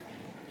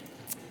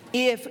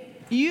If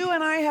you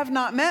and I have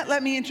not met,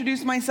 let me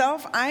introduce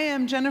myself. I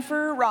am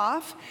Jennifer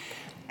Roth.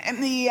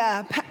 I'm the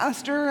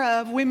pastor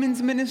of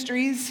women's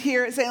ministries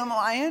here at Salem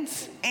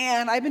Alliance,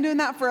 and I've been doing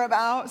that for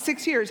about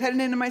 6 years, heading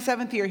into my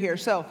 7th year here.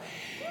 So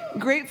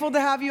grateful to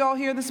have you all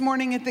here this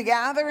morning at the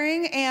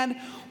gathering. And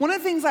one of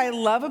the things I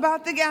love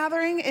about the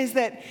gathering is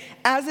that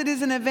as it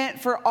is an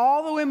event for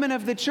all the women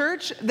of the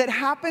church that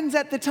happens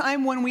at the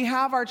time when we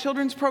have our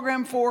children's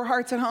program for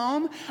Hearts at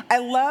Home, I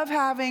love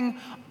having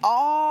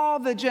all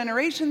the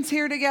generations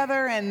here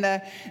together and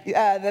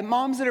the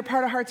moms that are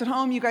part of Hearts at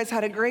Home. You guys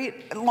had a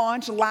great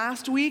launch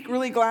last week.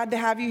 Really glad to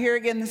have you here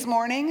again this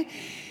morning.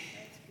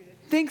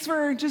 Thanks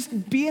for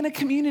just being a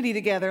community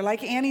together.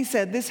 Like Annie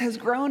said, this has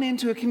grown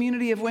into a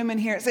community of women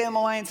here at Salem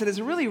Alliance that is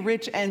a really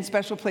rich and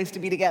special place to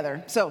be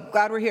together. So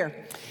glad we're here.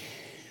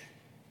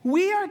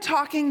 We are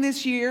talking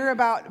this year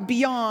about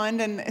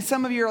beyond, and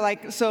some of you are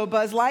like, so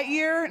Buzz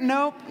Lightyear?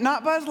 Nope,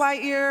 not Buzz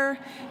Lightyear,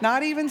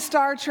 not even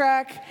Star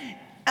Trek.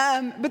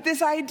 But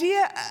this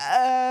idea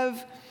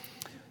of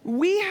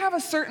we have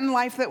a certain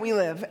life that we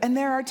live, and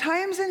there are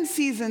times and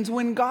seasons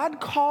when God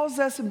calls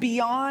us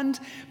beyond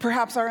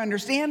perhaps our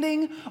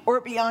understanding or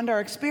beyond our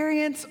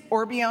experience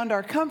or beyond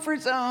our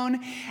comfort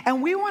zone.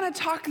 And we want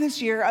to talk this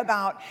year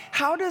about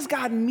how does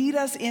God meet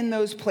us in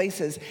those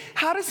places?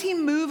 How does he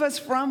move us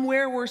from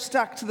where we're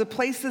stuck to the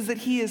places that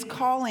he is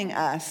calling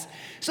us?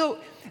 So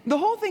the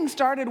whole thing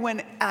started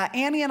when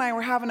Annie and I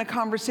were having a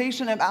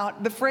conversation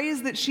about the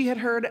phrase that she had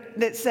heard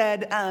that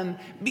said,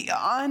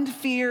 beyond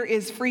fear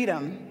is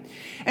freedom.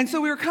 And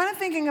so we were kind of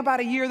thinking about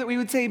a year that we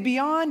would say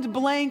beyond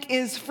blank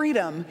is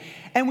freedom.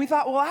 And we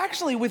thought, well,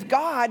 actually, with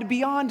God,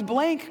 beyond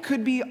blank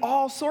could be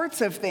all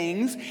sorts of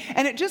things.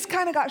 And it just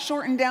kind of got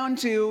shortened down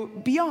to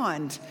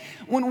beyond.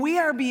 When we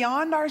are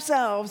beyond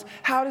ourselves,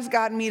 how does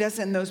God meet us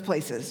in those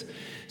places?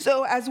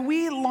 So as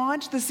we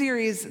launch the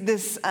series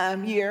this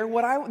year,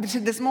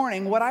 this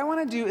morning, what I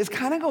want to do is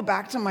kind of go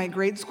back to my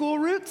grade school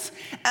roots.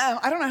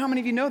 I don't know how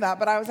many of you know that,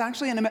 but I was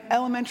actually an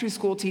elementary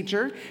school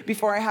teacher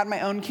before I had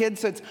my own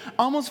kids. So it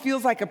almost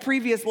feels like a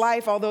previous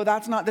life, although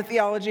that's not the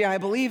theology I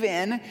believe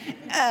in.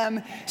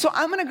 So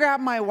I'm going to grab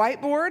my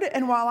whiteboard,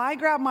 and while I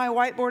grab my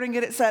whiteboard and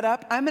get it set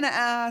up, I'm going to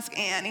ask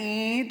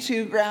Annie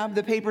to grab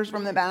the papers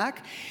from the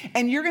back,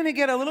 and you're going to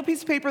get a little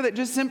piece of paper that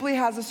just simply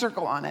has a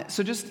circle on it.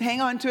 So just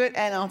hang on to it,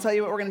 and I'll tell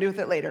you what we're going to do with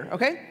it later,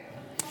 okay?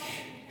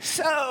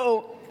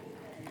 So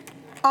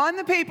on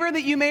the paper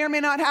that you may or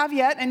may not have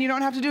yet, and you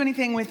don't have to do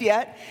anything with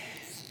yet,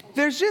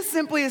 there's just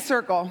simply a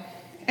circle.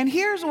 And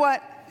here's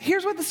what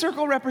the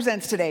circle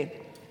represents today.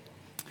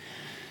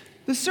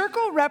 The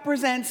circle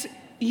represents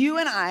you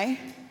and I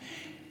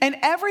and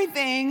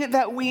everything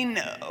that we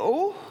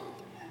know,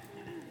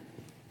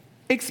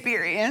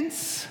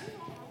 experience,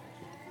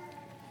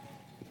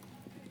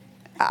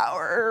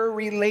 our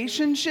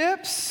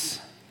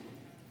relationships,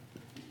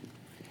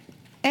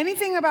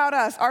 anything about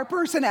us, our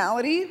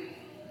personality.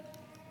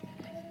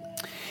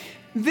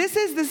 This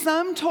is the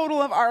sum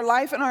total of our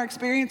life and our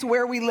experience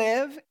where we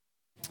live.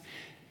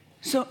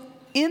 So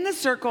in the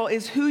circle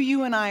is who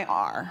you and I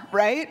are,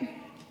 right?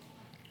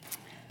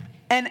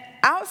 And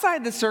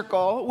outside the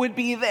circle would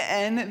be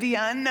then the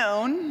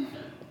unknown,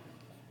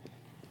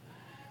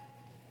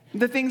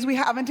 the things we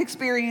haven't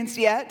experienced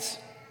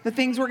yet, the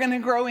things we're going to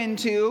grow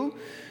into,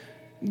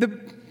 the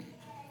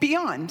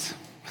beyond.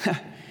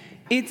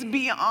 It's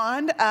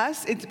beyond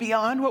us. It's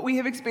beyond what we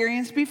have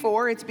experienced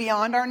before. It's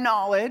beyond our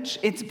knowledge.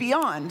 It's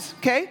beyond,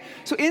 okay?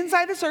 So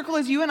inside the circle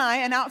is you and I,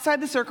 and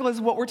outside the circle is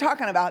what we're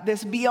talking about,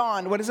 this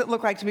beyond. What does it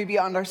look like to be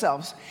beyond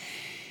ourselves?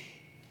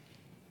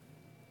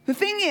 The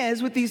thing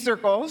is with these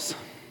circles,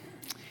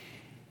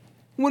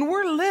 when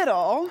we're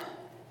little,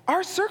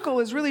 our circle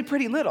is really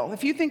pretty little.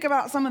 If you think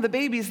about some of the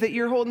babies that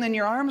you're holding in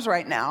your arms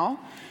right now,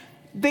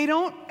 they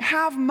don't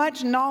have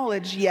much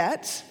knowledge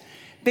yet.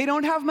 They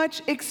don't have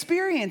much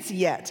experience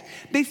yet.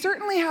 They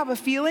certainly have a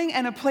feeling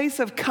and a place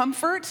of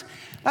comfort.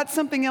 That's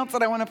something else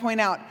that I want to point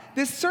out.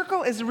 This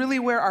circle is really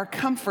where our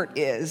comfort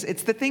is.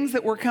 It's the things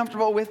that we're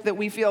comfortable with that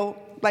we feel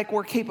like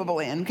we're capable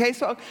in, okay?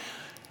 So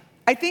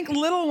I think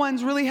little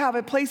ones really have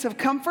a place of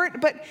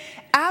comfort, but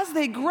as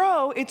they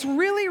grow, it's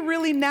really,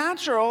 really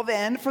natural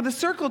then for the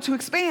circle to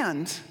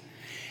expand.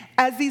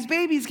 As these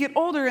babies get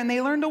older and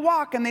they learn to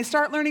walk and they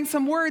start learning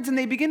some words and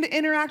they begin to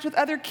interact with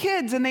other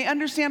kids and they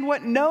understand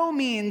what no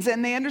means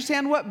and they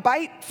understand what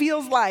bite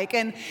feels like,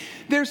 and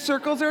their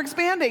circles are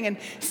expanding. And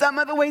some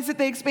of the ways that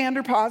they expand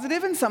are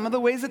positive and some of the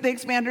ways that they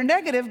expand are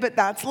negative, but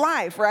that's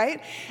life,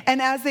 right?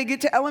 And as they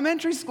get to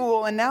elementary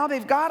school and now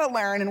they've got to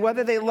learn, and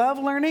whether they love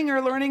learning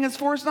or learning is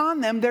forced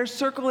on them, their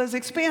circle is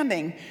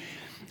expanding.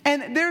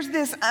 And there's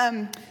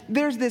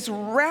this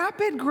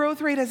rapid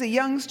growth rate as a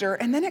youngster,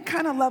 and then it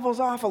kind of levels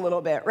off a little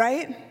bit,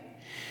 right?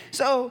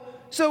 So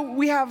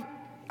we have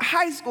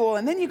high school,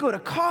 and then you go to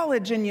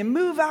college, and you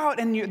move out,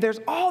 and there's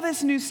all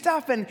this new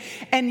stuff,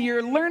 and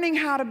you're learning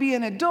how to be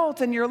an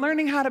adult, and you're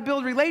learning how to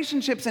build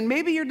relationships, and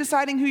maybe you're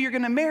deciding who you're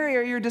going to marry,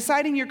 or you're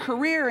deciding your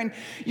career, and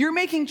you're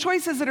making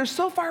choices that are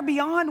so far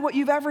beyond what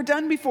you've ever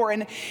done before,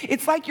 and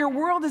it's like your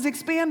world is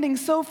expanding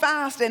so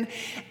fast, and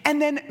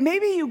then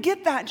maybe you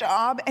get that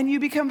job, and you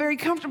become very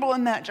comfortable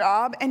in that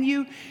job, and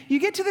you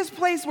get to this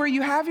place where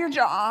you have your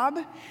job,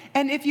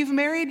 and if you've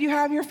married, you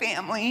have your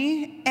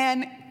family,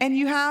 and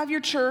you have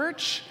your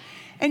church,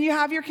 and you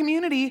have your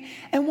community.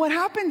 And what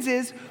happens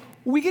is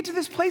we get to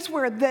this place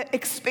where the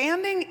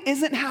expanding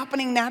isn't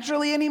happening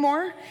naturally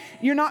anymore.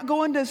 You're not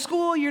going to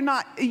school.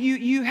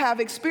 You have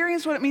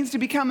experienced what it means to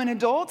become an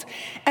adult.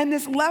 And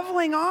this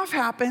leveling off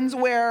happens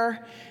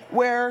where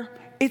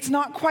it's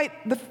not quite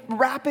the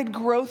rapid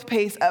growth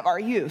pace of our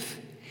youth.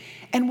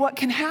 And what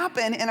can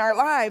happen in our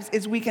lives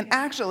is we can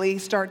actually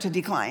start to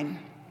decline.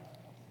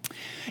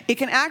 It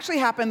can actually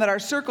happen that our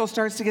circle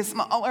starts to get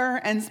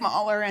smaller and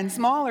smaller and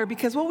smaller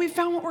because, well, we've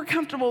found what we're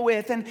comfortable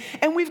with, and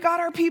we've got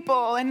our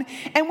people, and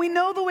we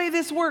know the way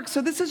this works,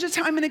 so this is just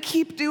how I'm going to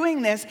keep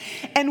doing this.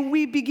 And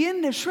we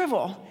begin to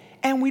shrivel,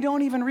 and we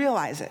don't even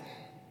realize it.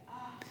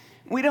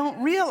 We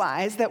don't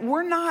realize that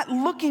we're not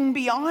looking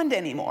beyond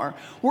anymore.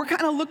 We're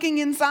kind of looking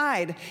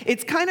inside.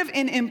 It's kind of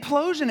an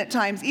implosion at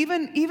times,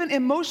 even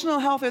emotional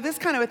health or this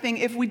kind of a thing.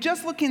 If we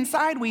just look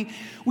inside, we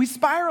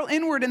spiral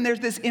inward, and there's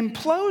this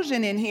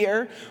implosion in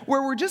here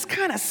where we're just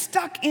kind of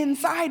stuck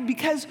inside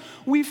because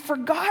we've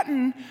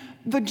forgotten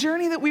the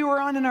journey that we were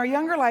on in our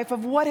younger life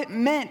of what it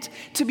meant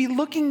to be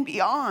looking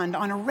beyond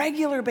on a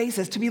regular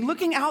basis, to be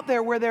looking out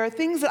there where there are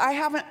things that I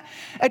haven't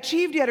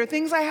achieved yet, or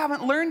things I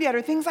haven't learned yet,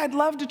 or things I'd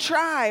love to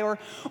try,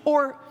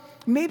 or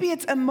maybe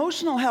it's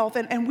emotional health,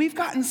 and we've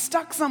gotten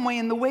stuck some way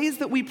in the ways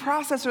that we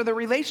process or the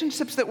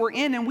relationships that we're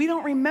in, and we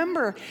don't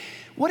remember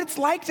what it's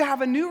like to have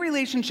a new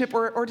relationship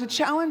or to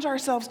challenge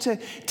ourselves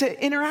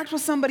to interact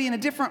with somebody in a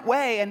different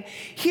way. And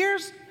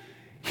here's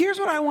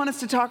what I want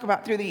us to talk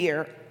about through the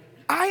year.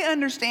 I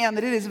understand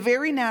that it is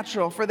very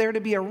natural for there to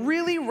be a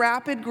really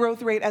rapid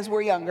growth rate as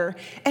we're younger,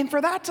 and for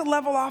that to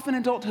level off in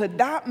adulthood.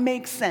 That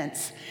makes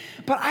sense.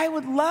 But I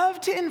would love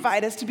to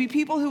invite us to be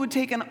people who would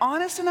take an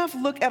honest enough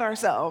look at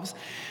ourselves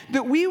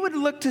that we would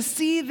look to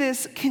see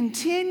this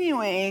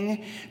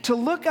continuing to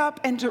look up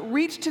and to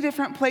reach to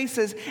different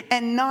places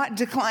and not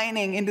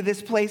declining into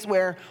this place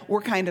where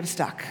we're kind of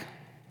stuck.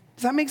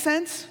 Does that make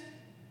sense?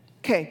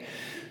 Okay.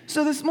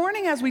 So this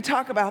morning, as we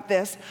talk about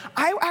this,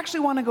 I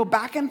actually want to go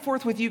back and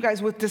forth with you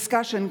guys with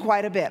discussion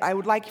quite a bit. I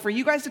would like for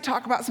you guys to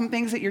talk about some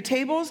things at your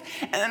tables,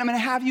 and then I'm going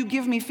to have you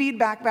give me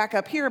feedback back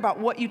up here about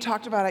what you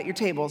talked about at your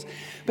tables.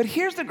 But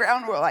here's the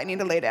ground rule I need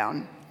to lay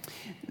down.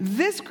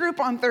 This group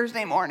on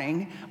Thursday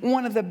morning,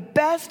 one of the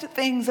best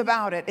things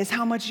about it is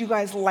how much you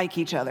guys like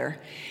each other.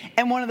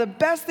 And one of the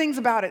best things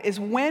about it is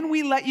when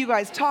we let you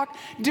guys talk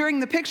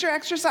during the picture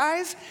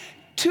exercise.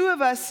 Two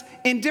of us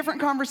in different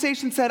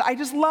conversations said, I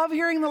just love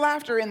hearing the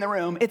laughter in the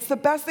room. It's the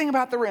best thing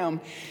about the room.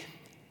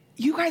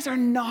 You guys are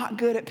not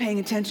good at paying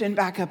attention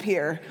back up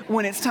here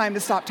when it's time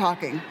to stop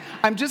talking.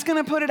 I'm just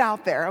going to put it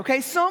out there,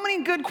 okay? So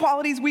many good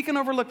qualities, we can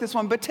overlook this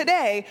one. But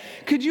today,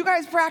 could you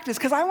guys practice?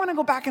 Because I want to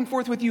go back and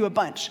forth with you a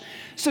bunch.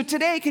 So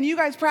today, can you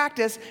guys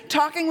practice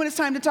talking when it's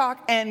time to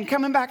talk and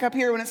coming back up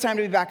here when it's time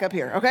to be back up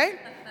here, okay?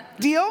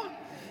 Deal?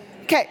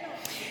 Okay.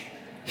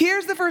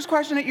 Here's the first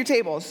question at your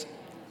tables.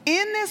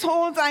 In this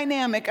whole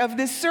dynamic of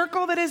this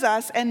circle that is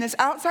us and this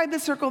outside the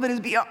circle that is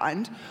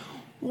beyond,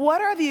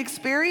 what are the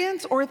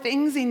experience or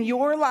things in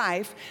your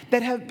life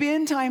that have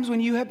been times when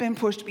you have been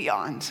pushed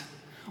beyond?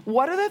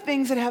 What are the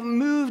things that have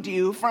moved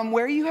you from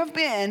where you have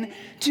been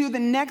to the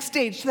next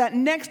stage, to that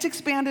next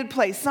expanded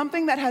place,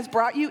 something that has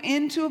brought you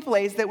into a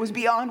place that was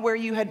beyond where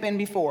you had been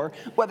before,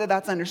 whether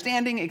that's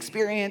understanding,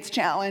 experience,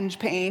 challenge,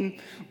 pain,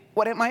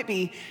 what it might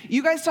be.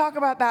 You guys talk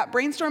about that,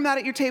 brainstorm that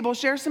at your table,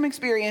 share some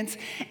experience.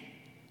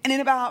 And in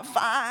about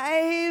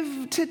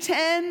 5 to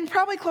 10,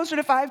 probably closer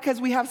to 5, because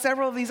we have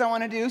several of these I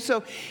want to do.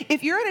 So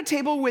if you're at a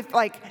table with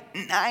like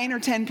 9 or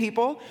 10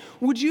 people,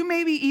 would you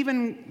maybe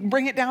even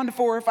bring it down to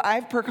 4 or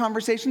 5 per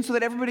conversation so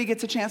that everybody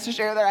gets a chance to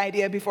share their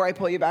idea before I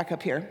pull you back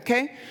up here,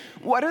 okay?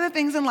 What are the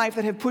things in life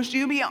that have pushed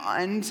you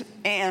beyond,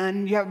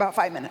 and you have about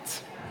 5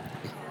 minutes?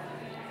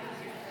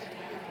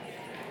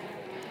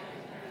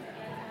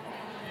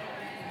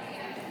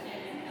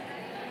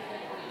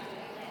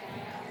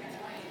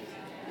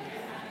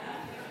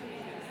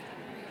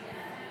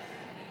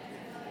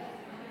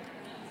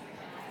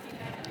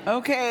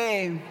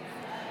 Okay,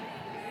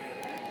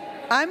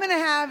 I'm going to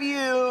have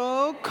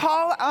you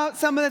call out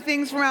some of the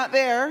things from out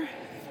there.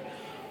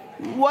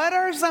 What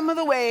are some of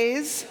the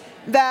ways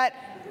that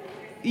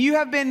you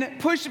have been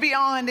pushed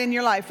beyond in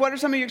your life? What are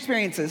some of your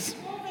experiences?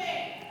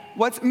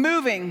 What's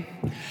moving?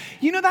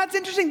 You know, that's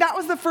interesting. That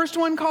was the first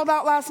one called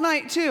out last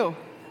night, too.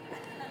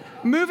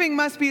 Moving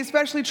must be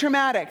especially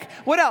traumatic.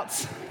 What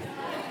else?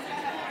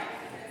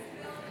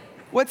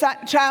 What's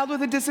that? Child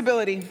with a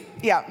disability.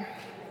 Yeah.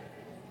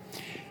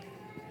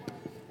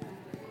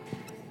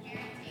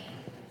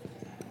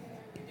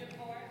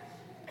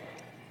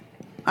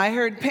 I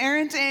heard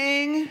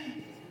parenting,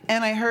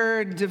 and I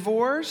heard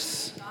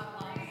divorce,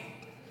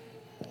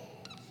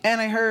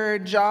 and I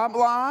heard job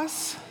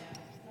loss.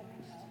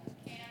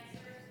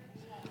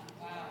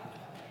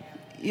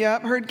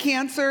 Yep, heard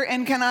cancer,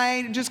 and can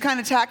I just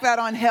kind of tack that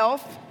on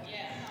health?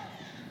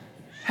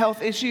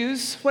 Health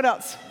issues. What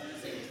else?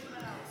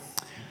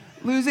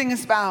 Losing a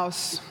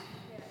spouse.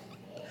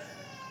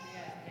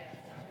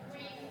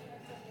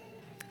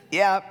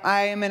 Yep,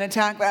 I am going to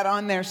tack that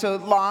on there. So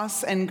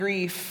loss and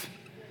grief.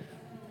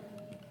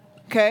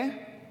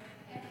 Okay?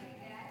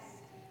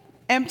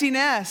 Empty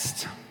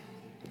nest,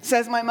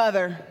 says my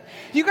mother.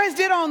 You guys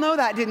did all know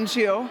that, didn't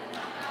you?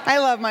 I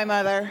love my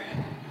mother.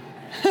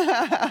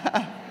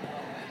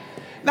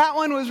 That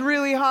one was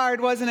really hard,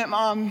 wasn't it,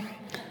 Mom?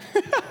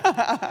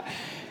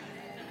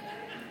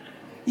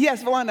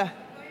 Yes, Valanda.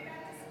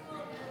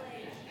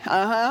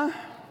 Uh-huh.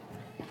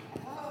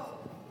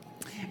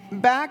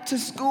 Back to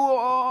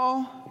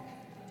school.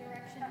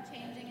 Direction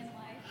changing in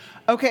life.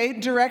 Okay,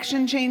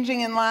 direction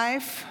changing in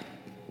life.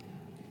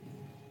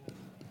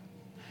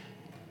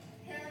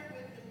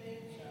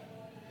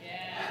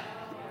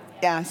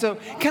 Yeah, so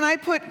can I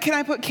put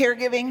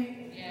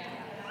caregiving? Yeah.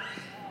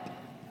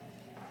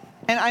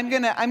 And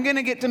I'm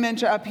gonna get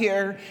dementia up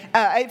here.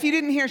 If you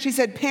didn't hear, she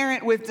said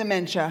parent with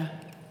dementia.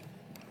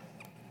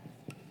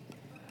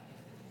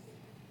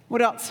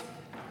 What else?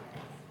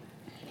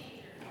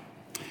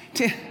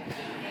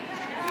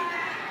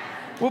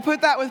 We'll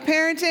put that with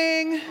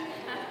parenting.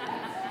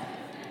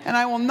 And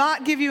I will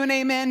not give you an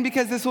amen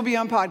because this will be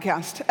on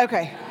podcast.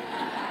 Okay.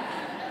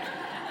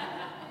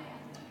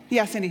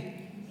 Yeah, Cindy.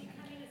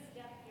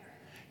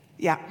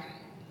 Yeah.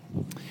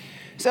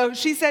 So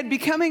she said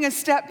becoming a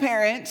step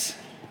parent.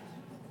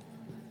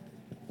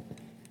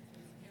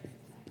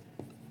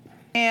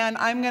 And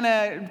I'm going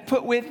to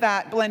put with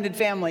that blended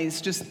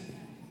families. Just,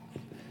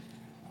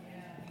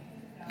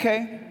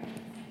 okay.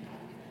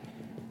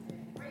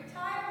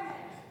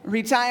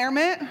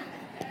 Retirement.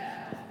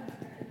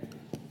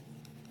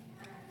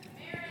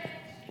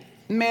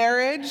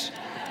 Marriage.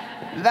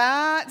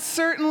 That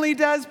certainly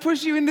does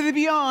push you into the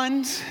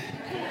beyond.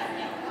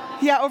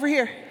 Yeah, over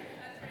here.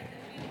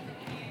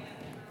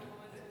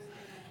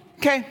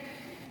 Okay.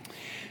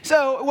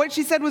 So what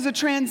she said was a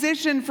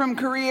transition from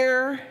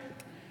career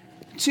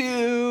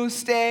to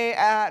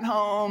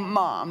stay-at-home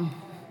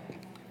mom.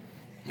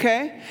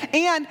 Okay?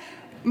 And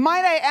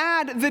might I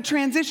add the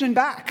transition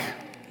back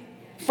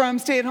from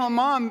stay-at-home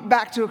mom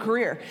back to a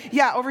career.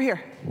 Yeah, over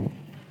here.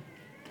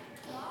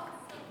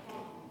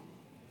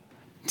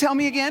 Tell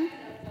me again.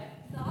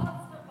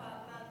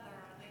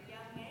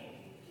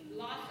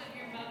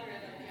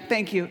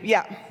 Thank you.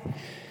 Yeah.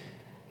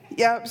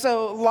 Yep.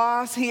 So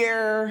loss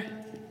here,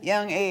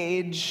 young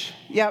age.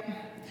 Yep.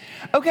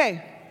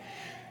 Okay.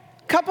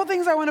 Couple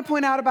things I want to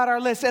point out about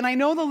our list. And I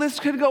know the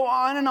list could go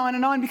on and on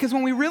and on because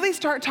when we really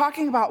start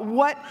talking about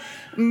what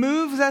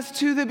moves us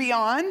to the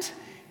beyond,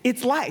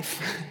 it's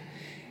life.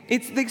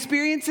 It's the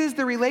experiences,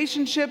 the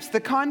relationships, the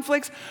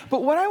conflicts.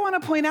 But what I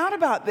want to point out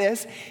about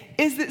this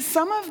is that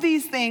some of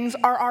these things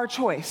are our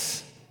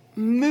choice.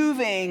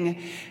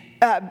 Moving,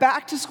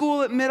 back to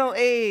school at middle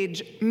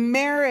age,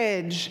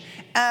 marriage,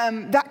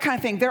 that kind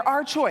of thing. They're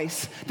our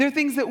choice. They're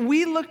things that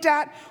we looked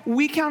at,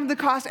 we counted the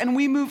cost, and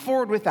we moved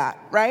forward with that,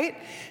 right?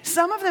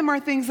 Some of them are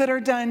things that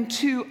are done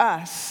to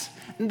us.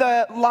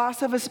 The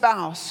loss of a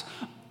spouse,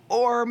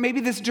 or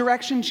maybe this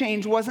direction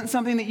change wasn't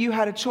something that you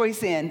had a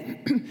choice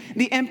in.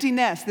 The empty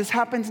nest, this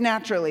happens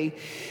naturally.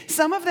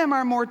 Some of them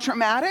are more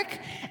traumatic,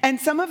 and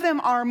some of them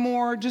are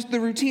more just the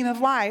routine of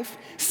life.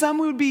 Some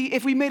would be,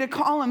 if we made a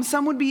column,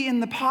 some would be in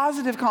the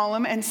positive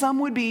column, and some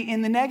would be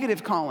in the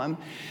negative column.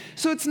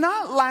 So it's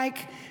not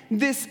like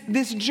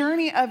this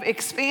journey of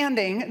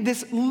expanding,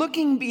 this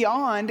looking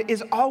beyond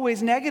is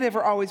always negative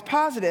or always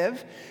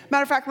positive.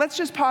 Matter of fact, let's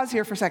just pause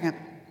here for a second.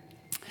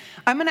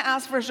 I'm going to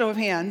ask for a show of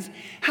hands.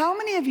 How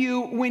many of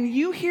you, when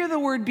you hear the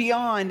word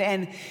beyond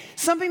and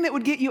something that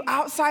would get you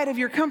outside of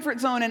your comfort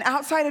zone and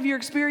outside of your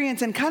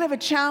experience and kind of a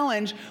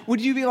challenge,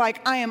 would you be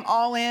like, I am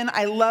all in,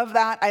 I love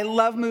that, I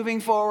love moving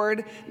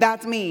forward,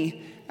 that's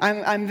me,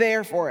 I'm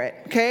there for it,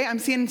 okay? I'm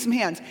seeing some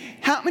hands.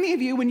 How many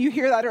of you, when you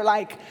hear that, are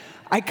like,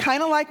 I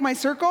kind of like my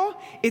circle,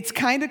 it's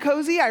kind of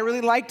cozy, I really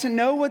like to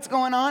know what's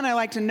going on, I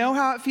like to know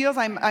how it feels,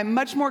 I'm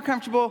much more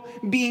comfortable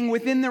being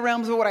within the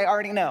realms of what I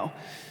already know.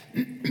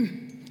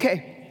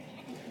 Okay,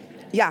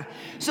 yeah,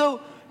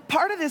 so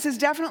part of this is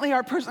definitely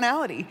our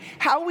personality,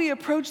 how we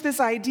approach this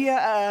idea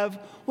of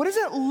what does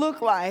it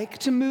look like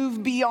to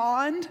move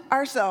beyond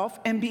ourselves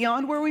and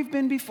beyond where we've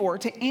been before,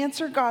 to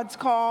answer God's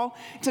call,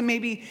 to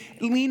maybe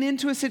lean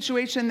into a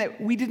situation that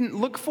we didn't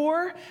look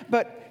for,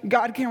 but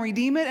God can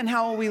redeem it, and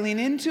how will we lean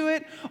into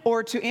it,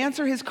 or to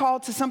answer his call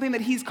to something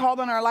that he's called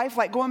on our life,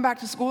 like going back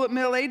to school at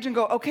middle age and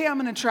go, okay, I'm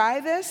gonna try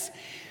this.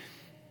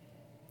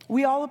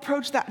 we all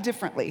approach that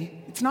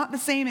differently. It's not the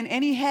same in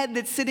any head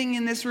that's sitting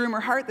in this room or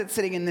heart that's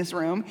sitting in this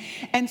room.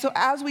 And so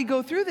as we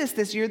go through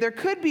this year, there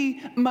could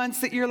be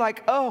months that you're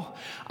like, oh,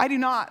 I do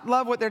not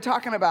love what they're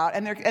talking about.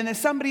 And then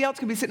somebody else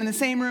could be sitting in the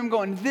same room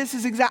going, this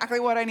is exactly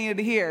what I needed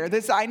to hear.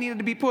 I needed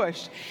to be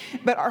pushed.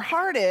 But our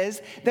heart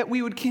is that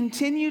we would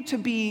continue to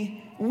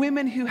be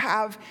women who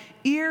have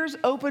ears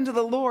open to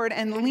the Lord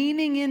and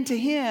leaning into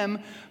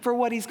Him for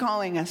what He's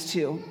calling us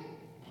to.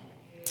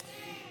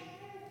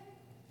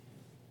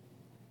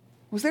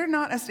 Was there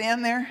not a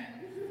stand there?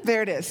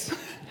 There it is.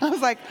 I was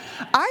like,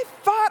 I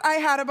thought I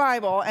had a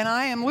Bible and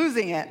I am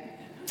losing it.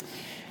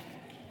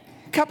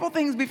 Couple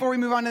things before we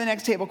move on to the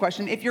next table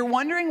question. If you're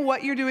wondering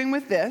what you're doing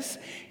with this,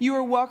 you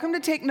are welcome to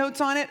take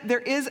notes on it.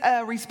 There is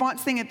a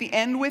response thing at the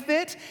end with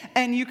it,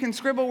 and you can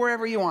scribble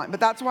wherever you want.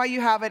 But that's why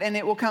you have it, and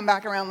it will come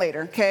back around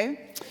later,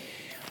 okay?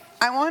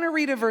 I want to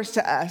read a verse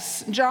to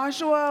us.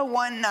 Joshua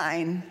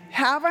 1:9.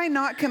 Have I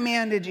not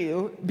commanded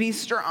you, be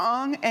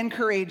strong and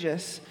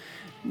courageous?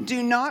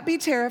 Do not be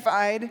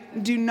terrified,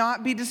 do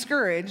not be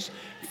discouraged,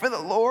 for the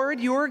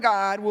Lord your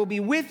God will be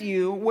with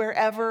you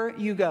wherever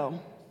you go.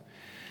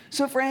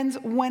 So friends,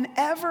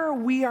 whenever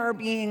we are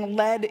being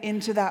led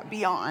into that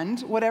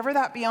beyond, whatever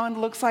that beyond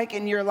looks like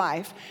in your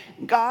life,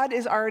 God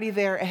is already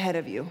there ahead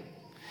of you.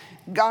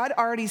 God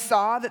already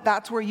saw that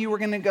that's where you were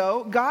going to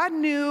go. God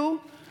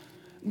knew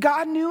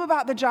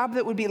about the job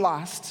that would be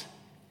lost.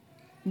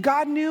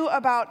 God knew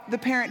about the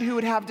parent who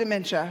would have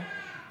dementia.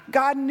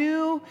 God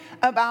knew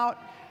about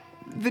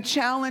the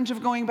challenge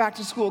of going back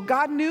to school.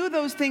 God knew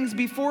those things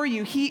before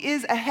you. He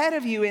is ahead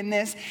of you in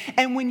this.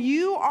 And when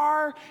you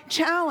are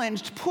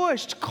challenged,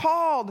 pushed,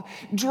 called,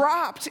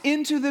 dropped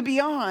into the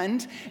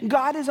beyond,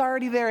 God is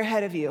already there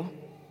ahead of you.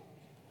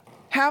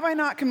 Have I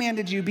not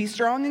commanded you, be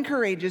strong and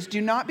courageous,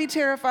 do not be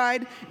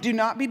terrified, do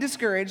not be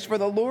discouraged, for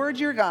the Lord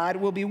your God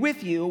will be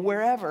with you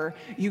wherever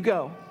you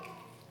go.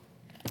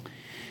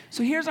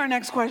 So here's our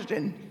next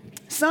question.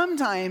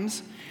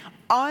 Sometimes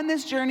on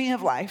this journey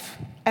of life,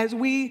 as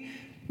we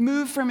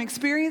move from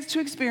experience to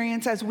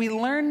experience, as we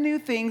learn new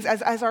things,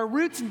 as our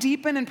roots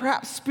deepen and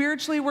perhaps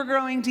spiritually we're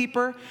growing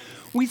deeper,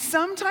 we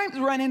sometimes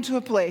run into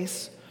a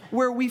place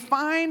where we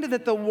find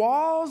that the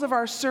walls of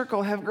our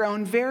circle have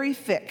grown very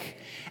thick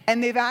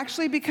and they've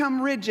actually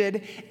become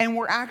rigid and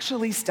we're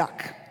actually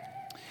stuck.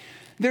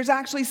 There's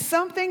actually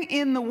something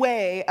in the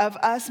way of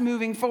us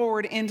moving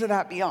forward into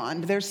that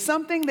beyond. There's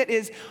something that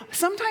is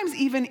sometimes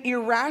even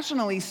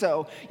irrationally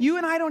so. You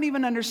and I don't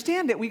even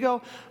understand it. We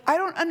go, I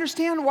don't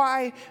understand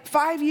why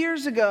 5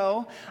 years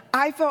ago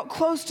I felt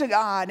close to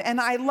God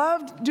and I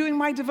loved doing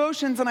my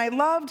devotions and I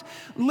loved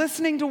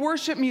listening to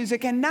worship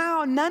music, and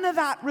now none of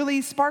that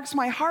really sparks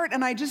my heart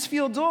and I just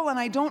feel dull and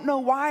I don't know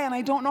why and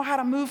I don't know how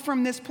to move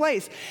from this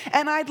place.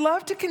 And I'd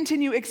love to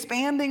continue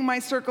expanding my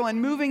circle and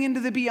moving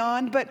into the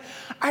beyond, but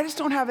I just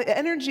don't have the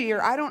energy,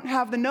 or I don't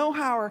have the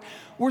know-how, or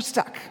we're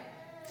stuck.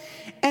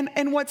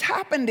 And what's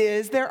happened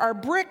is there are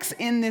bricks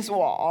in this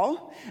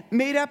wall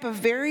made up of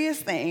various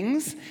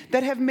things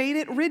that have made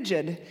it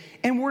rigid,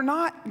 and we're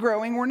not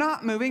growing, we're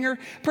not moving, or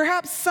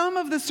perhaps some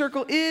of the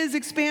circle is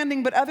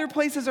expanding, but other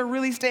places are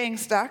really staying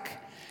stuck.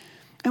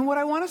 And what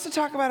I want us to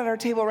talk about at our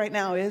table right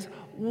now is,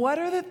 what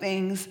are the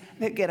things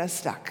that get us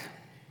stuck?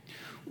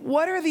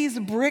 What are these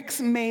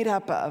bricks made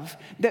up of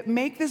that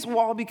make this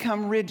wall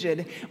become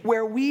rigid,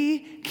 where we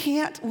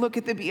can't look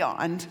at the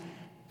beyond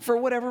for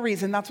whatever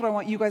reason? That's what I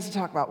want you guys to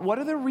talk about. What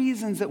are the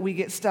reasons that we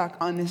get stuck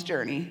on this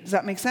journey? Does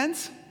that make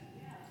sense?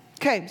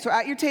 Okay, so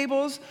at your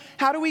tables,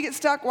 how do we get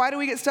stuck? Why do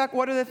we get stuck?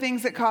 What are the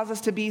things that cause us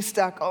to be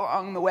stuck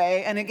along the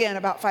way? And again,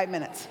 about 5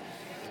 minutes.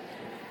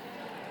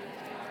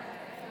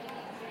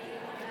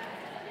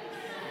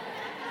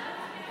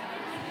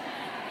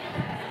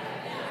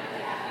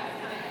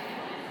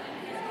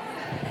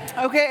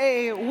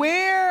 Okay,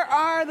 where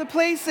are the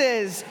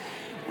places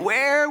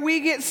where we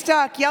get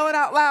stuck? Yell it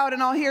out loud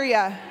and I'll hear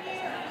you.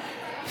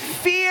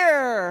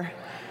 Fear.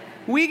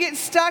 We get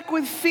stuck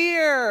with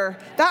fear.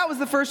 That was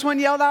the first one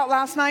yelled out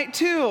last night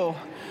too.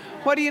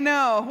 What do you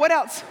know? What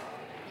else?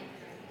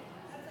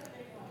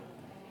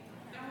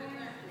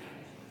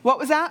 What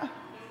was that?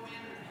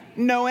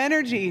 No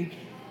energy.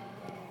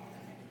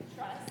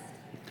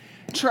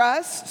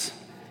 Trust.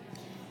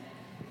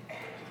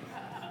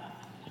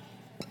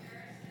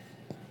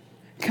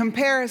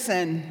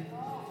 Comparison.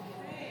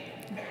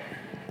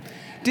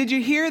 Did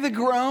you hear the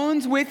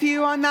groans with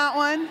you on that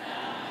one?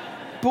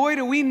 Boy,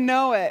 do we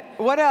know it.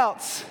 What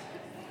else?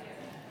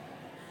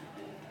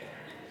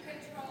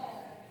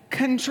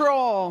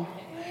 Control.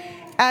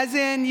 As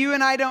in, you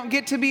and I don't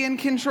get to be in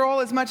control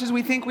as much as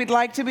we think we'd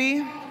like to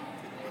be.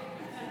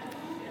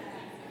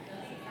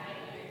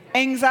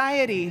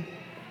 Anxiety.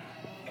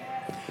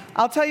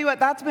 I'll tell you what,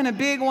 that's been a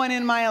big one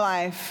in my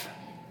life.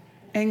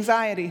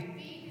 Anxiety.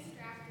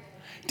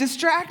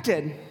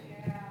 Distracted.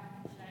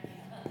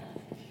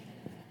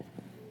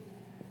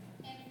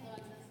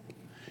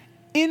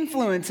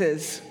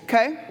 Influences.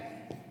 Okay?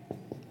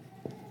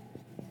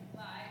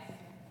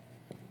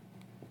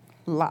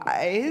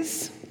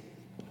 Lies.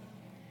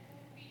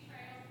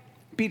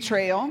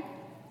 Betrayal.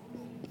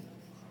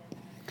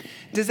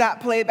 Does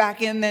that play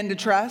back in then to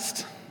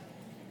trust?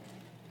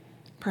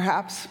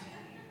 Perhaps.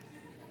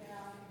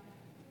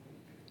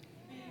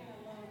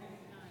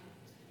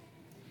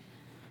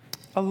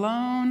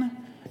 Alone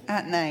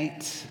at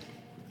night.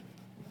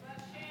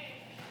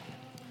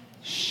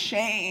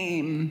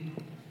 Shame.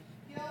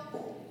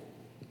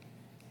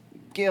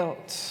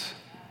 Guilt.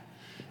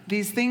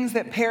 These things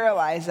that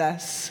paralyze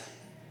us.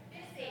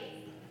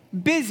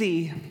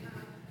 Busy.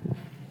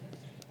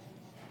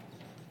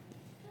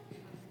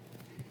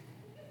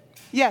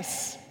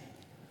 Yes.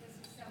 This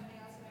is somebody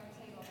else at our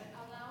table, but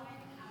allowing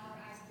our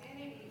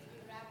identity to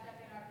be wrapped up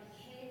in our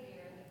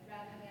behavior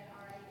rather than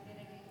our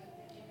identity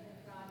in who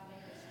God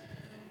made us.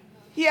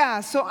 Yeah,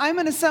 so I'm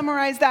going to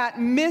summarize that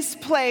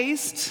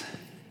misplaced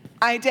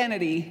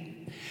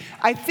identity.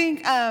 I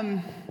think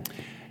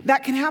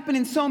that can happen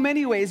in so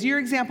many ways. Your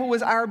example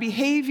was our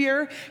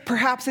behavior.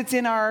 Perhaps it's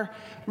in our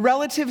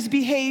relatives'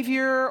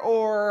 behavior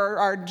or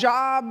our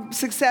job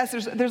success.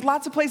 There's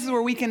lots of places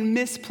where we can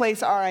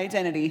misplace our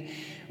identity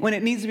when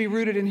it needs to be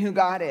rooted in who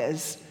God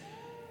is.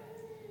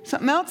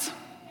 Something else?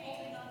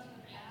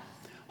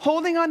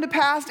 Holding on to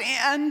past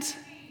and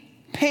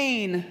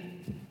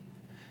pain.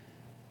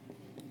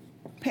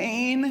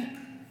 Pain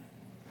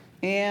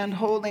and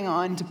holding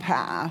on to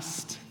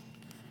past.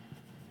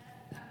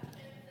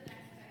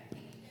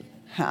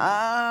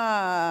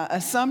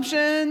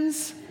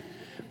 Assumptions.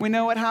 We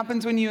know what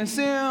happens when you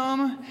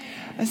assume.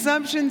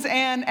 Assumptions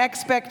and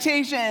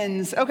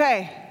expectations.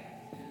 Okay.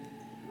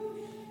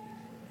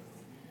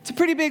 It's a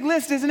pretty big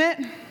list, isn't it?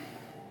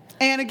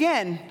 And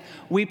again,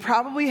 we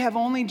probably have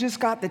only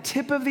just got the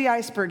tip of the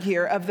iceberg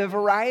here of the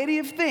variety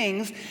of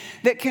things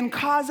that can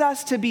cause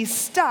us to be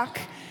stuck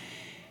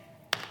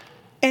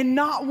and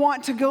not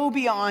want to go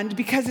beyond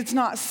because it's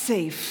not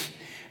safe.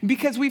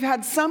 Because we've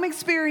had some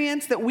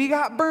experience that we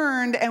got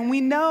burned, and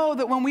we know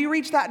that when we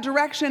reach that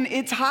direction,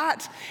 it's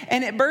hot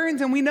and it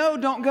burns, and we know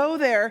don't go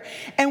there.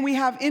 And we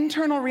have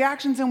internal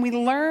reactions, and we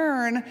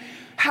learn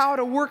how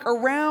to work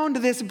around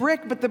this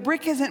brick, but the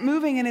brick isn't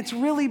moving, and it's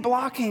really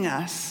blocking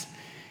us.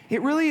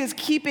 It really is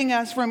keeping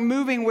us from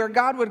moving where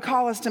God would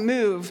call us to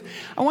move.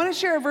 I want to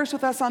share a verse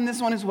with us on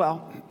this one as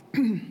well.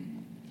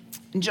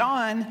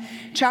 John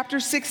chapter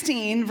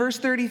 16, verse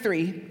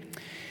 33.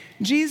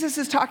 Jesus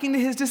is talking to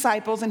his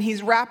disciples, and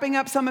he's wrapping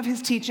up some of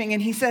his teaching,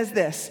 and he says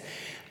this: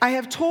 I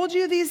have told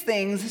you these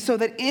things so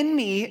that in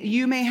me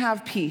you may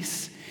have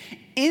peace.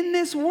 In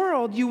this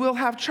world you will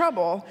have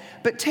trouble,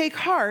 but take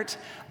heart,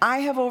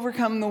 I have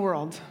overcome the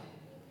world.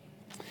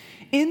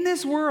 In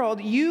this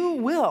world you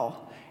will.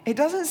 It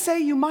doesn't say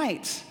you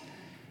might.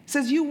 It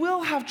says you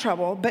will have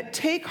trouble, but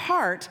take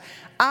heart,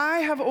 I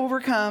have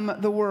overcome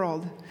the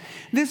world.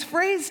 This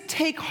phrase,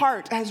 take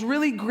heart, has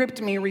really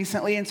gripped me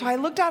recently, and so I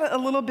looked at it a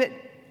little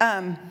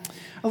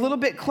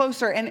bit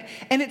closer, and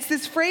it's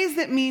this phrase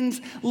that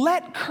means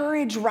let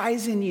courage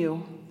rise in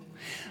you.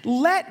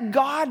 Let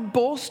God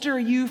bolster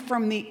you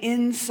from the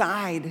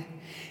inside.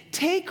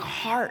 Take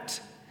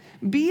heart.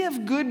 Be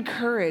of good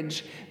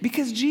courage,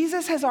 because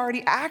Jesus has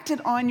already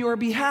acted on your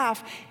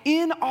behalf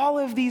in all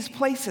of these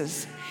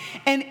places.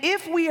 And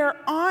if we are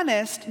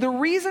honest, the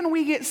reason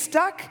we get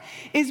stuck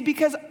is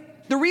because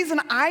the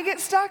reason I get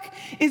stuck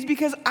is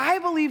because I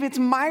believe it's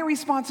my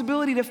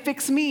responsibility to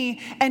fix me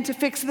and to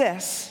fix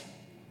this.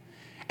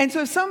 And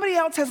so if somebody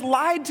else has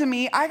lied to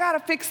me, I got to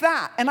fix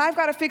that. And I've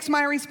got to fix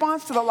my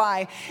response to the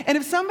lie. And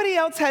if somebody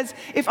else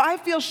if I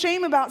feel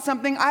shame about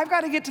something, I've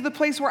got to get to the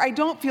place where I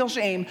don't feel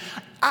shame.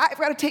 I've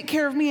got to take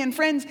care of me. And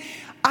friends,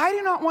 I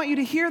do not want you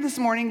to hear this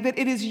morning that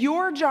it is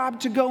your job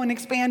to go and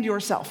expand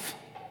yourself.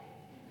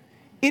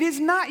 It is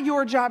not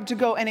your job to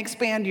go and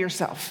expand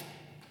yourself.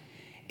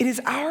 It is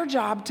our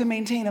job to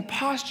maintain a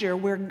posture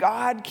where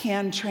God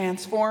can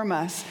transform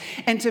us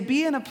and to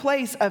be in a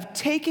place of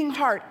taking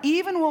heart,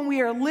 even when we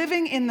are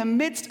living in the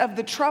midst of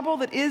the trouble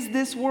that is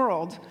this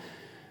world.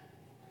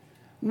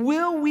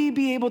 Will we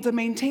be able to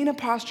maintain a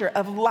posture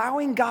of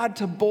allowing God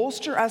to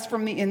bolster us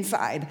from the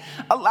inside,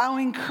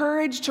 allowing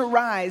courage to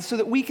rise so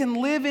that we can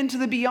live into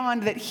the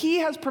beyond that He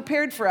has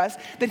prepared for us,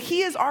 that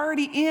He is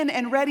already in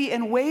and ready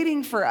and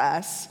waiting for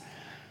us,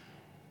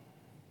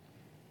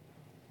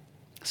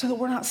 so that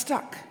we're not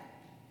stuck?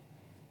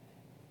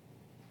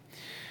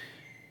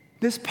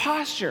 This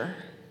posture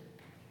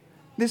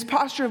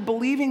of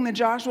believing the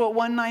Joshua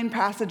 1:9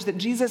 passage that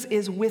Jesus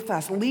is with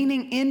us,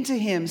 leaning into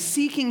Him,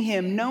 seeking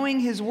Him,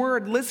 knowing His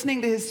word,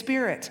 listening to His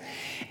Spirit.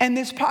 And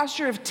this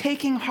posture of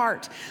taking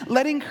heart,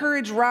 letting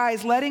courage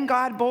rise, letting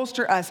God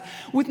bolster us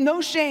with no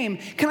shame.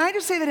 Can I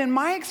just say that in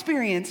my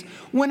experience,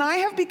 when I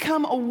have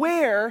become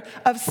aware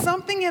of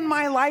something in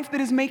my life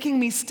that is making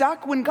me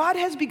stuck, when God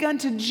has begun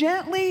to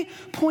gently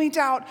point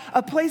out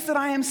a place that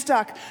I am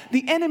stuck,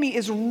 the enemy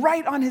is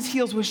right on his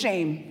heels with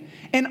shame.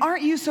 And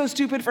aren't you so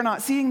stupid for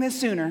not seeing this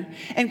sooner?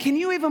 And can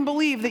you even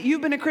believe that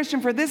you've been a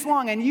Christian for this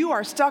long and you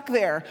are stuck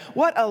there?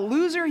 What a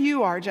loser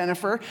you are,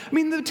 Jennifer. I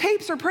mean, the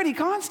tapes are pretty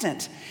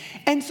constant.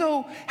 And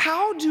so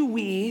how do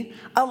we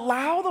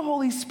allow the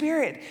Holy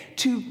Spirit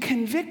to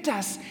convict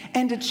us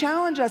and to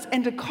challenge us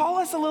and to call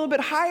us a little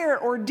bit higher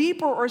or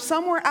deeper or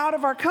somewhere out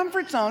of our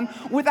comfort zone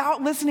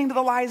without listening to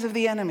the lies of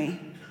the enemy?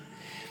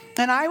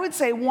 And I would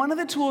say one of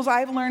the tools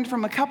I've learned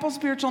from a couple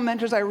spiritual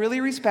mentors I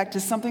really respect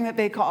is something that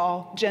they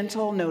call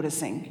gentle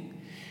noticing.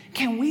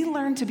 Can we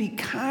learn to be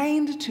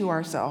kind to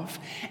ourselves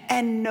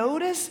and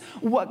notice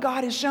what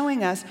God is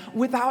showing us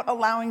without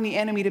allowing the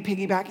enemy to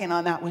piggyback in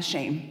on that with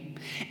shame?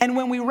 And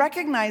when we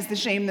recognize the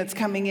shame that's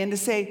coming in, to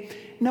say,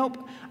 nope,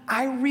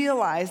 I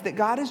realize that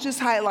God has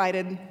just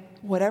highlighted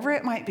whatever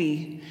it might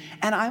be,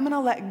 and I'm going to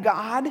let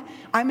God,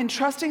 I'm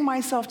entrusting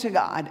myself to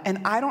God, and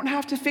I don't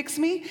have to fix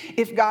me.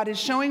 If God is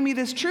showing me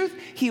this truth,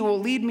 he will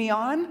lead me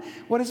on.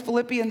 What does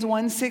Philippians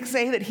 1:6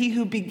 say? That he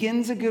who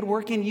begins a good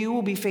work in you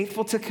will be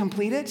faithful to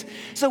complete it.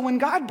 So when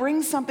God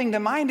brings something to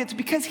mind, it's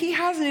because he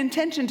has an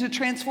intention to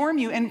transform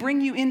you and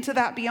bring you into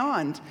that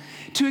beyond,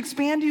 to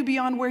expand you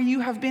beyond where you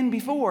have been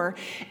before.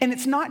 And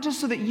it's not just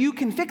so that you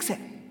can fix it.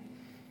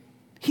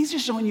 He's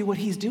just showing you what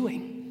he's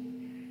doing.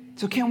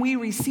 So can we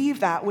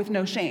receive that with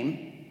no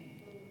shame?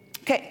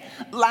 Okay,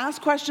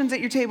 last questions at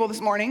your table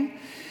this morning.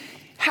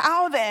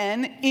 How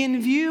then,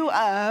 in view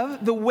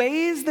of the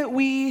ways that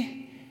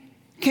we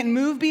can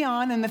move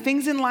beyond and the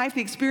things in life,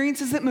 the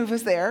experiences that move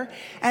us there,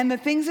 and the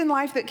things in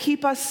life that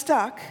keep us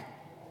stuck,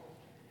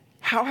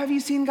 how have you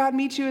seen God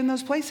meet you in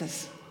those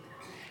places?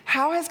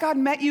 How has God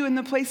met you in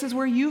the places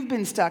where you've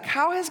been stuck?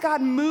 How has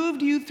God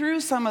moved you through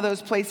some of those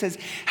places?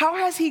 How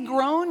has he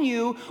grown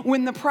you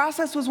when the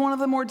process was one of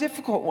the more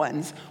difficult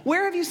ones?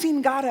 Where have you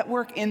seen God at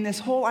work in this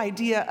whole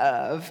idea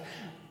of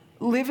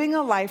living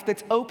a life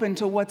that's open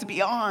to what's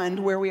beyond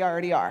where we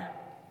already are?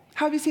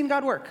 How have you seen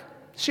God work?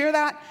 Share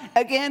that.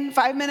 Again,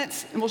 5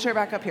 minutes, and we'll share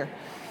back up here.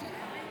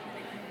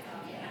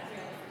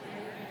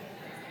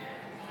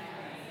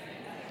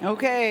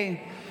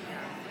 Okay.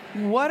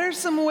 What are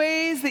some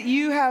ways that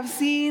you have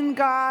seen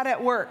God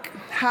at work?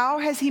 How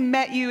has he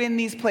met you in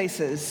these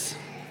places?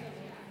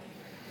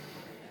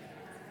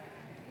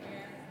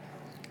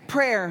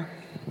 Prayer.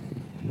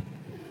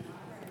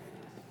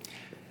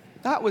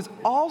 That was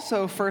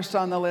also first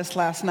on the list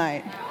last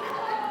night.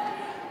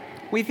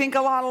 We think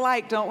a lot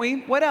alike, don't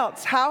we? What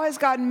else? How has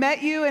God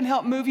met you and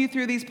helped move you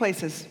through these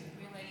places?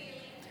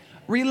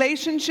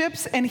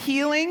 Relationships and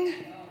healing.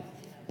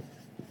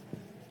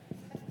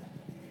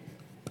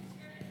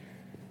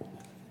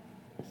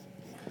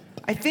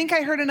 I think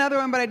I heard another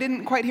one, but I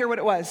didn't quite hear what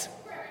it was.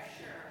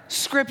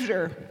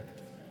 Scripture.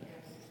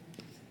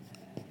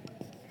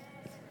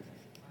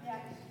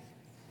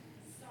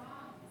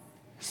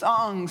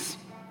 Songs.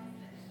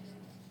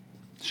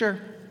 Sure.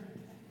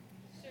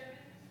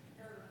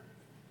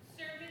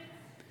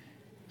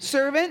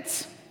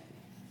 Servants.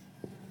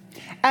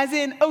 As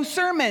in,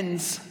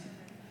 sermons.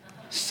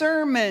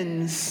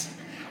 Sermons.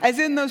 As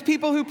in those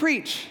people who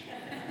preach.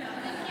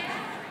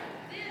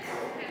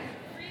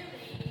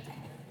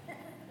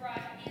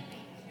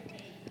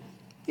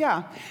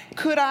 Yeah.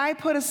 Could I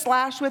put a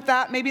slash with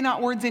that? Maybe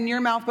not words in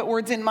your mouth, but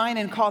words in mine,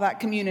 and call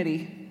that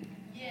community?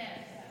 Yes.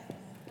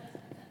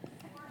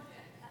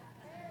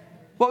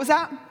 What was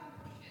that?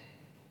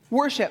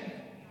 Worship.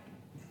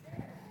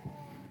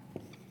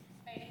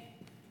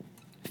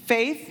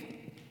 Faith.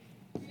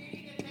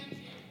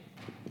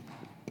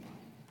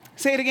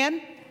 Say it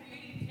again.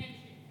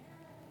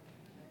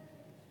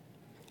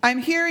 I'm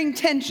hearing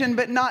tension,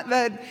 but not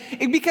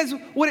because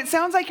what it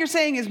sounds like you're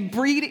saying is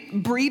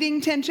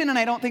breeding tension, and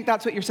I don't think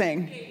that's what you're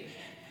saying.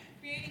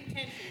 Creating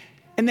tension.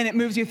 And then it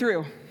moves you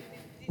through.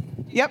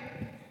 Yep,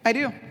 I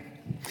do.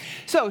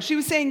 So she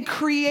was saying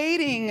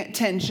creating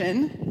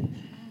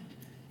tension,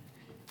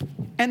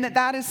 and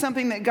that is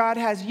something that God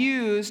has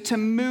used to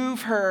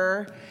move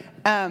her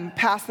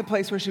past the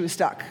place where she was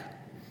stuck.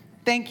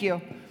 Thank you.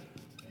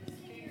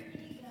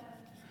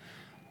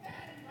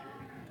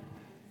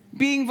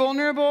 Being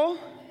vulnerable.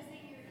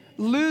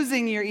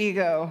 Losing your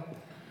ego.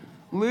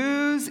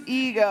 Lose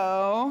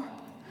ego.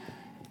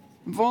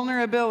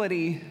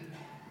 Vulnerability.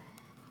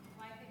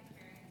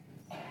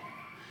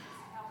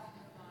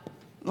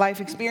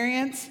 Life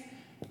experience.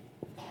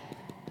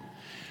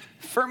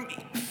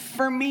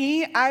 For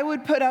me, I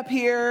would put up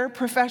here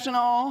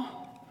professional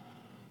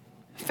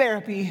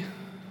therapy.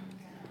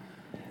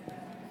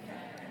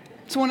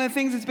 It's one of the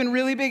things that's been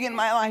really big in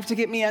my life to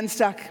get me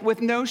unstuck.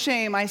 With no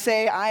shame, I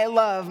say I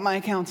love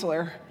my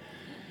counselor.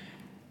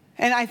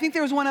 And I think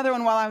there was one other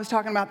one while I was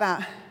talking about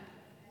that.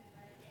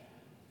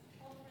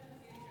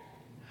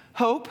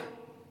 Hope?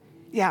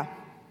 Yeah.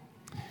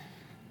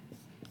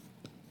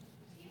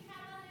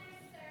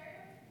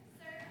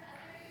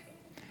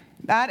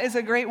 That is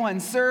a great one.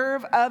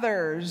 Serve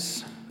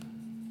others.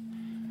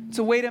 It's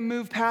a way to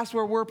move past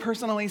where we're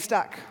personally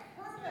stuck.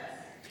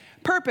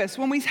 Purpose.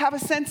 When we have a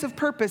sense of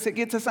purpose, it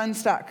gets us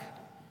unstuck.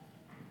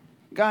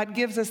 God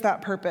gives us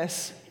that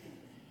purpose.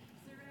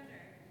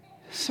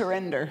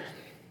 Surrender.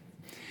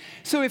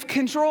 So if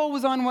control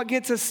was on what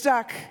gets us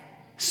stuck,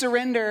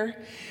 surrender.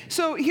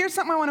 So here's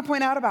something I want to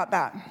point out about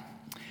that.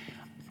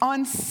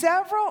 On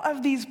several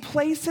of these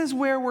places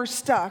where we're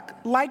stuck,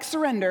 like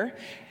surrender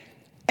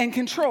and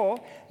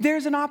control,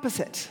 there's an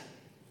opposite.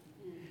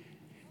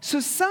 So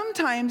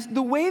sometimes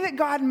the way that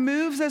God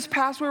moves us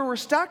past where we're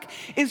stuck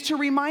is to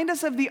remind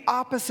us of the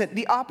opposite.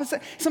 The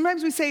opposite.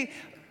 Sometimes we say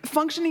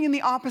functioning in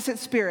the opposite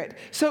spirit.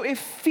 So if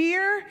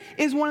fear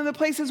is one of the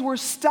places we're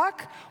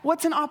stuck,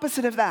 what's an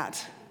opposite of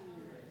that?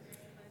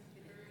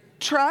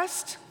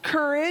 Trust,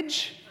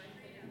 courage,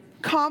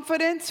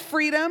 confidence,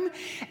 freedom.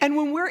 And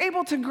when we're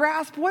able to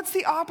grasp what's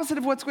the opposite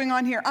of what's going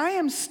on here, I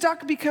am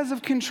stuck because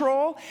of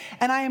control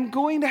and I am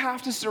going to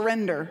have to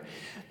surrender.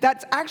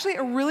 That's actually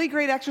a really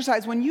great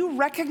exercise when you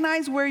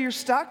recognize where you're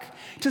stuck,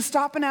 to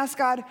stop and ask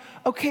God,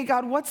 okay,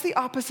 God, what's the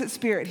opposite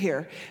spirit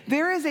here?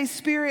 There is a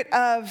spirit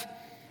of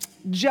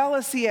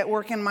jealousy at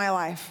work in my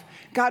life.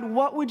 God,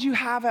 what would you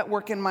have at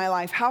work in my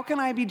life? How can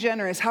I be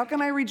generous? How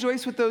can I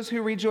rejoice with those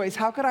who rejoice?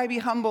 How could I be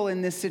humble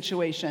in this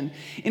situation?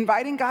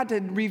 Inviting God to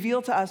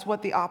reveal to us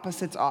what the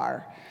opposites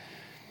are.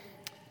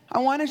 I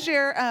want to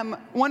share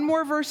one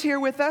more verse here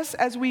with us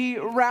as we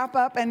wrap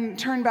up and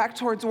turn back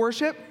towards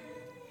worship.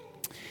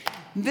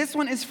 This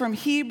one is from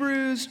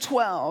Hebrews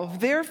 12.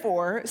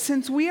 Therefore,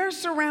 since we are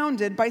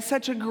surrounded by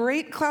such a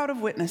great cloud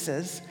of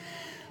witnesses,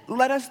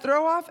 let us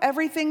throw off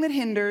everything that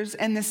hinders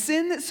and the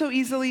sin that so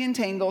easily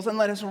entangles, and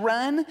let us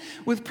run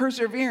with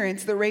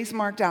perseverance the race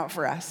marked out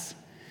for us.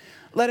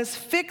 Let us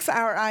fix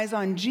our eyes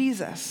on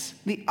Jesus,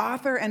 the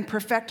author and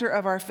perfecter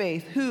of our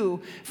faith,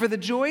 who, for the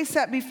joy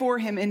set before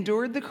him,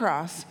 endured the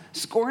cross,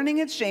 scorning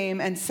its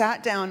shame, and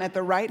sat down at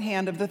the right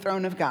hand of the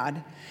throne of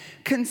God.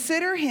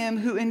 Consider him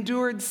who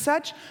endured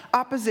such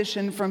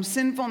opposition from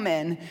sinful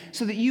men,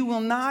 so that you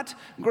will not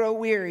grow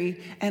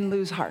weary and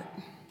lose heart.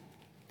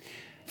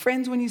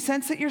 Friends, when you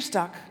sense that you're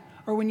stuck,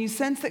 or when you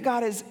sense that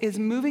God is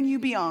moving you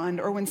beyond,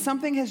 or when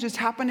something has just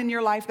happened in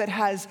your life that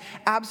has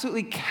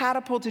absolutely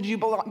catapulted you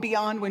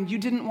beyond when you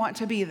didn't want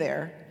to be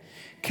there,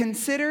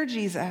 consider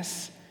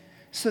Jesus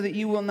so that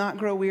you will not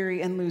grow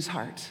weary and lose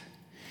heart.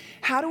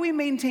 How do we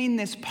maintain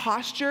this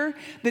posture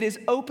that is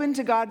open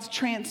to God's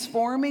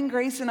transforming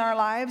grace in our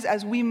lives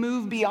as we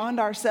move beyond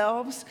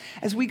ourselves,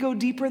 as we go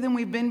deeper than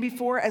we've been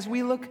before, as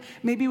we look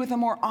maybe with a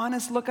more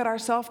honest look at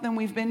ourselves than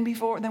we've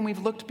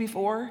looked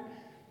before?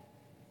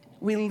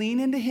 We lean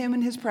into him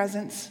in his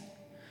presence.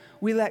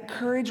 We let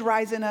courage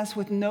rise in us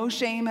with no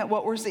shame at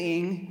what we're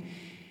seeing.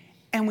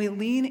 And we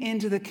lean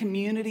into the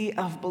community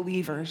of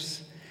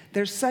believers.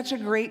 There's such a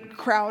great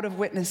crowd of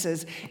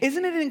witnesses.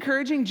 Isn't it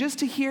encouraging just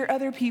to hear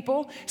other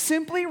people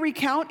simply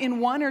recount in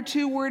 1 or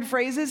 2 word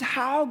phrases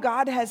how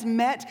God has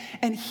met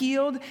and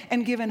healed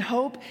and given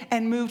hope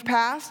and moved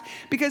past?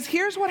 Because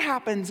here's what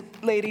happens,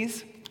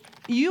 ladies.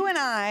 You and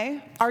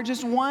I are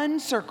just one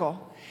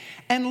circle.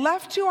 And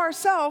left to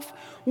ourselves,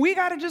 we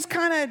got to just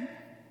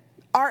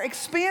our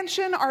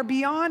expansion, our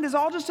beyond is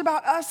all just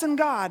about us and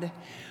God.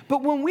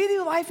 But when we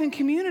do life in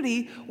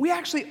community, we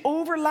actually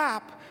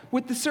overlap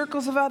with the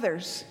circles of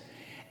others.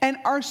 And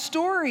our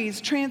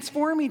stories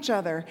transform each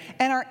other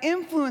and our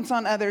influence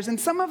on others. And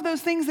some of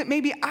those things that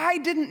maybe I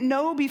didn't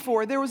know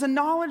before, there was a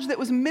knowledge that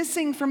was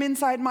missing from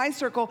inside my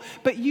circle,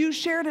 but you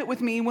shared it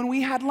with me when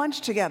we had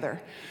lunch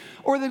together.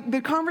 Or the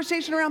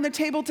conversation around the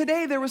table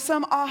today, there was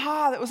some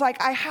aha that was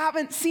like, I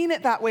haven't seen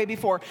it that way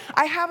before.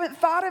 I haven't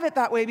thought of it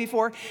that way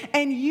before.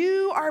 And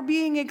you are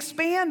being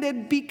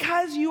expanded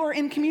because you are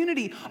in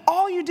community.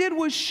 All you did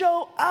was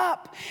show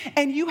up,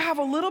 and you have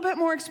a little bit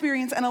more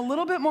experience and a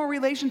little bit more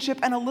relationship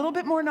and a little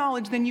bit more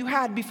knowledge than you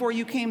had before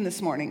you came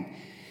this morning.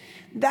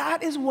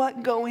 That is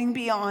what going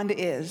beyond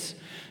is.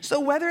 So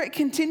whether it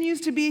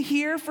continues to be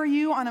here for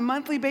you on a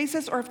monthly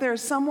basis or if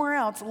there's somewhere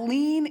else,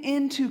 lean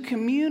into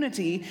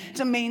community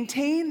to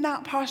maintain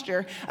that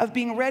posture of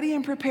being ready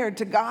and prepared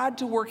to God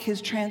to work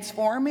his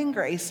transforming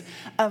grace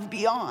of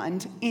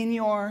beyond in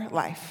your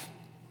life.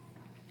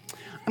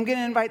 I'm going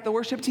to invite the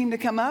worship team to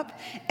come up,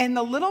 and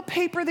the little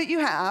paper that you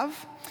have,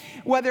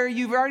 whether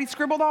you've already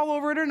scribbled all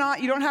over it or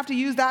not, you don't have to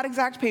use that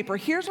exact paper.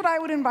 Here's what I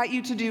would invite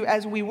you to do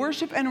as we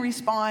worship and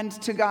respond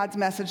to God's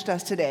message to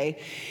us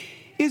today,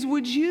 is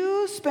would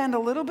you spend a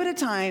little bit of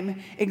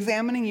time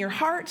examining your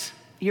heart,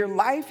 your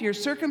life, your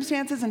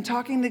circumstances, and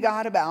talking to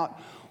God about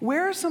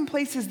where are some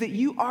places that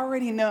you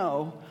already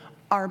know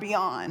are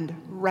beyond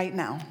right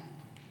now?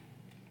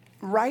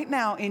 Right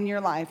now in your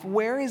life,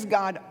 where is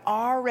God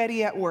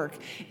already at work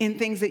in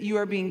things that you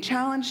are being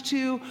challenged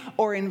to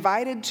or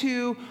invited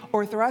to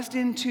or thrust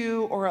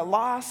into or a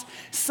loss,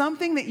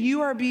 something that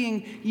you are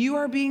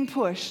being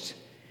pushed,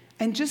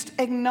 and just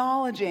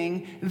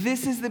acknowledging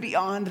this is the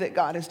beyond that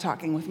God is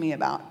talking with me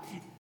about.